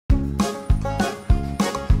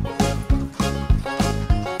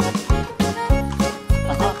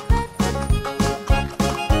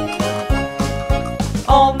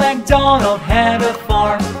McDonald had a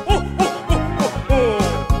farm,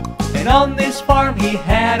 and on this farm he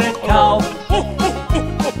had a cow,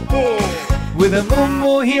 with a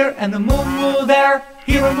moo-moo here and a moo-moo there,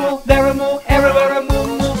 here a moo, there a moo, everywhere a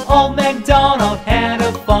moo-moo. Old MacDonald had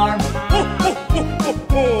a farm.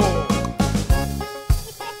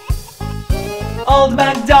 Old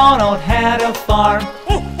MacDonald had a farm,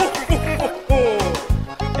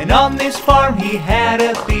 and on this farm he had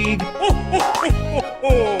a pig,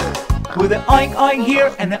 with an oink oink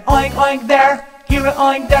here and an oink oink there, here a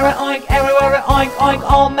oink, there a oink, everywhere a oink oink.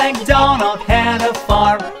 Old MacDonald had a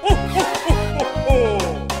farm.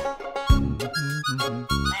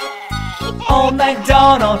 Old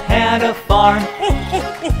MacDonald had a farm,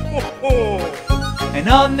 and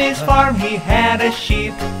on this farm he had a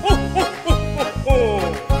sheep,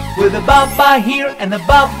 with a ba-ba here and a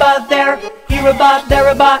ba-ba there, here a ba, there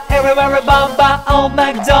a ba, everywhere a ba-ba. Old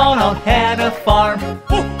MacDonald had a farm.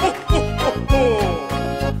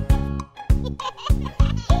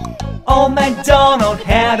 Old MacDonald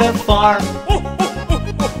had a farm,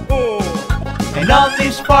 and on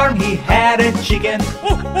this farm he had a chicken,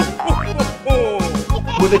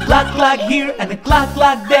 with a clack-clack here and a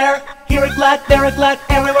clack-clack there, here a clack, there a clack,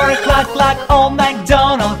 everywhere a clack-clack. Old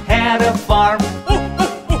MacDonald had a farm.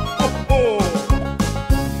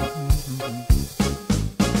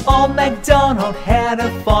 Old MacDonald had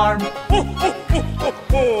a farm,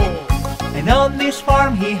 and on this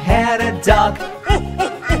farm he had a dog,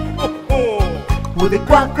 with a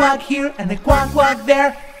quack-quack here and a quack-quack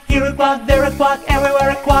there, here a quack, there a quack,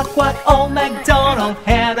 everywhere a quack-quack. Old MacDonald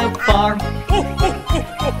had a farm.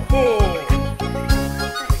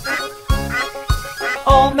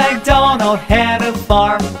 Old MacDonald had a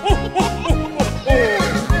farm,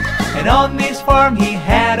 and on this farm he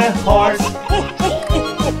had a horse,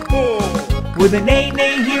 with a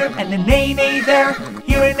neigh-neigh here and a neigh-neigh there,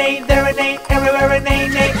 here a neigh, there a neigh, everywhere a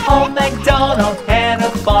neigh-neigh. Old MacDonald had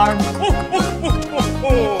a farm.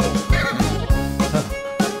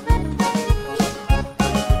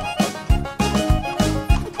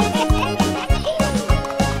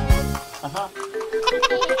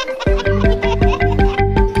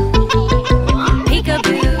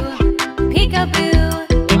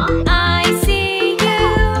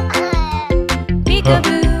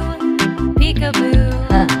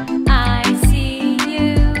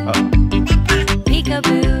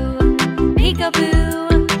 Peekaboo,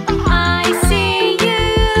 peekaboo, I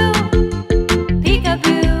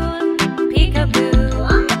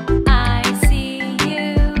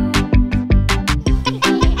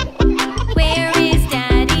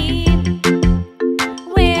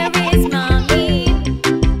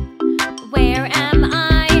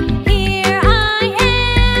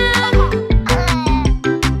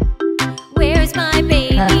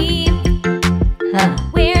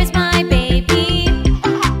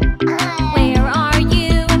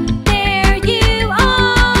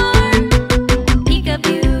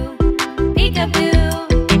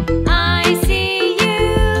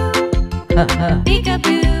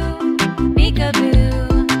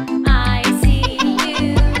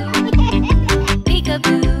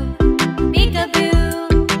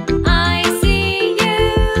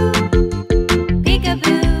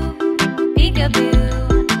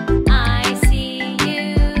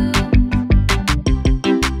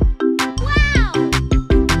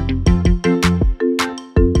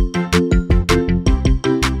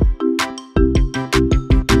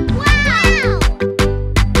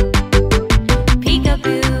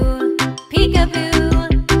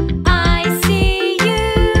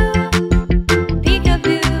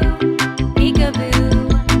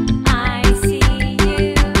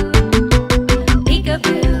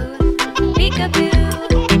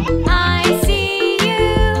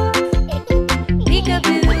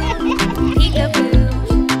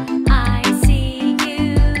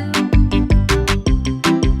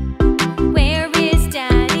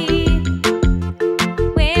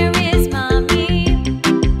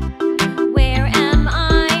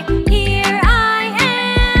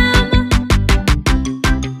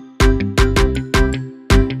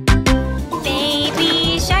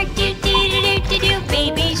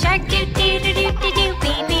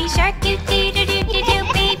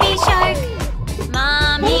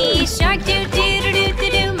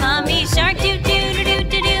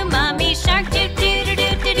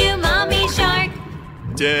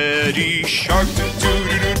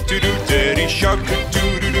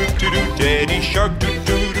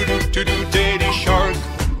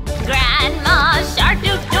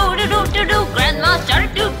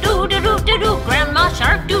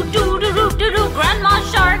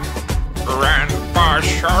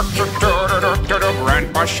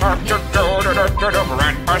and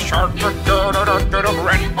a shark,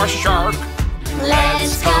 and a shark.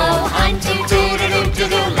 Let's go hunt,